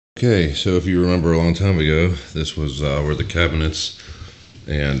Okay, so if you remember a long time ago, this was where the cabinets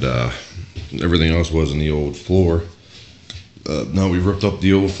and everything else was in the old floor. Now we ripped up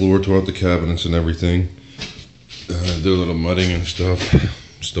the old floor, tore out the cabinets and everything. Did a little mudding and stuff.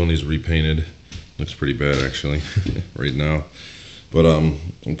 Still needs repainted. Looks pretty bad actually right now. But I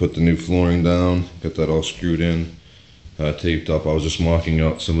put the new flooring down, got that all screwed in, taped up. I was just mocking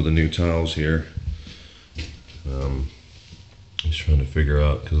out some of the new tiles here. Just trying to figure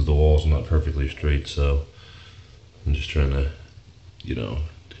out, because the wall's not perfectly straight, so I'm just trying to,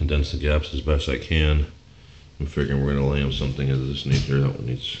 condense the gaps as best I can. I'm figuring we're going to lay something of this nature. That one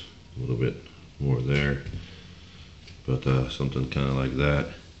needs a little bit more there, but something kind of like that,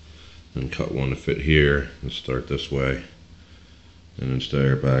 and cut one to fit here and start this way, and then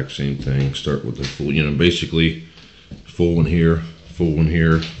stagger back, same thing. Start with the full, basically full one here, full one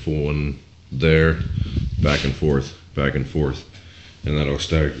here, full one there, back and forth, and that'll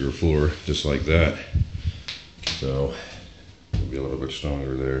stagger your floor just like that. So it'll be a little bit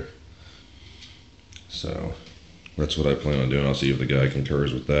stronger there. So that's what I plan on doing. I'll see if the guy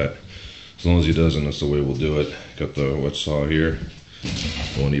concurs with that. As long as he doesn't, that's the way we'll do it. Got the wet saw here,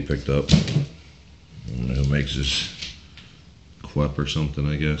 the one he picked up. I don't know who makes this, Quep or something,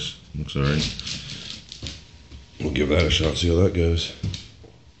 I guess. Looks alright. We'll give that a shot, see how that goes.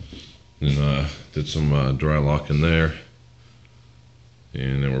 And did some dry lock in there.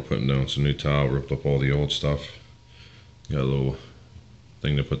 And then we're putting down some new tile, ripped up all the old stuff. Got a little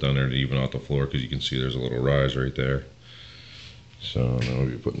thing to put down there to even out the floor, because you can see there's a little rise right there. So now we'll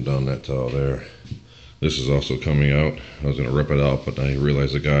be putting down that tile there. This is also coming out. I was gonna rip it out, but I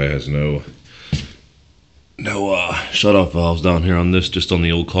realized the guy has no shut-off valves down here on this, just on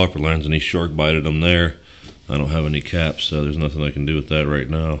the old copper lines, and he shark bited them there. I don't have any caps, so there's nothing I can do with that right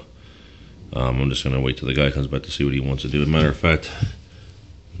now. I'm just gonna wait till the guy comes back to see what he wants to do. As a matter of fact,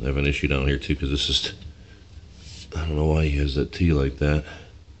 I have an issue down here too, because this is, I don't know why he has that T like that.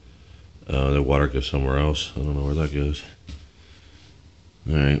 The water goes somewhere else. I don't know where that goes.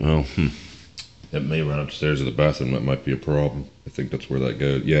 Alright, well, that may run upstairs to the bathroom. That might be a problem. I think that's where that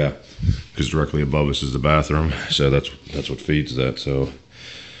goes. Yeah, because directly above us is the bathroom, so that's what feeds that. So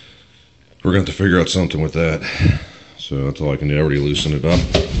we're going to have to figure out something with that. So that's all I can do. I already loosened it up.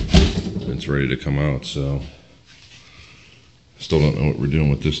 It's ready to come out, so still don't know what we're doing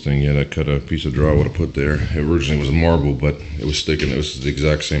with this thing yet. I cut a piece of drywall to put there. It originally was a marble, but it was sticking. It was the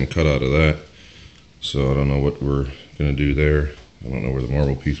exact same cutout of that. So I don't know what we're gonna do there. I don't know where the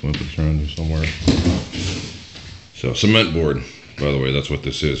marble piece went, but it's around here somewhere. So cement board, by the way, that's what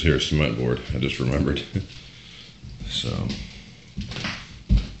this is here, cement board. I just remembered. So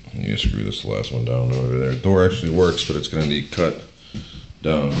I'm gonna screw this last one down over there. The door actually works, but it's gonna need cut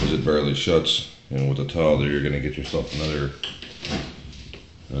down because it barely shuts. And with the tile there, you're gonna get yourself another,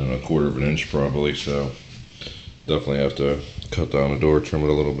 I don't know, 1/4 of an inch probably. So definitely have to cut down the door, trim it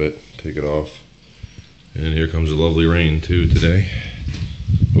a little bit, take it off. And here comes the lovely rain too today.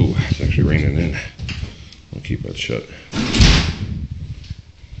 Oh, it's actually raining in. I'll keep that shut.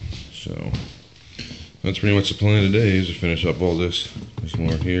 So that's pretty much the plan today, is to finish up all this. There's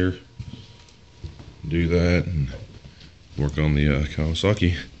more here. Do that and work on the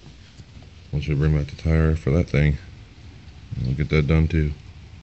Kawasaki. Once we bring back the tire for that thing, we'll get that done too.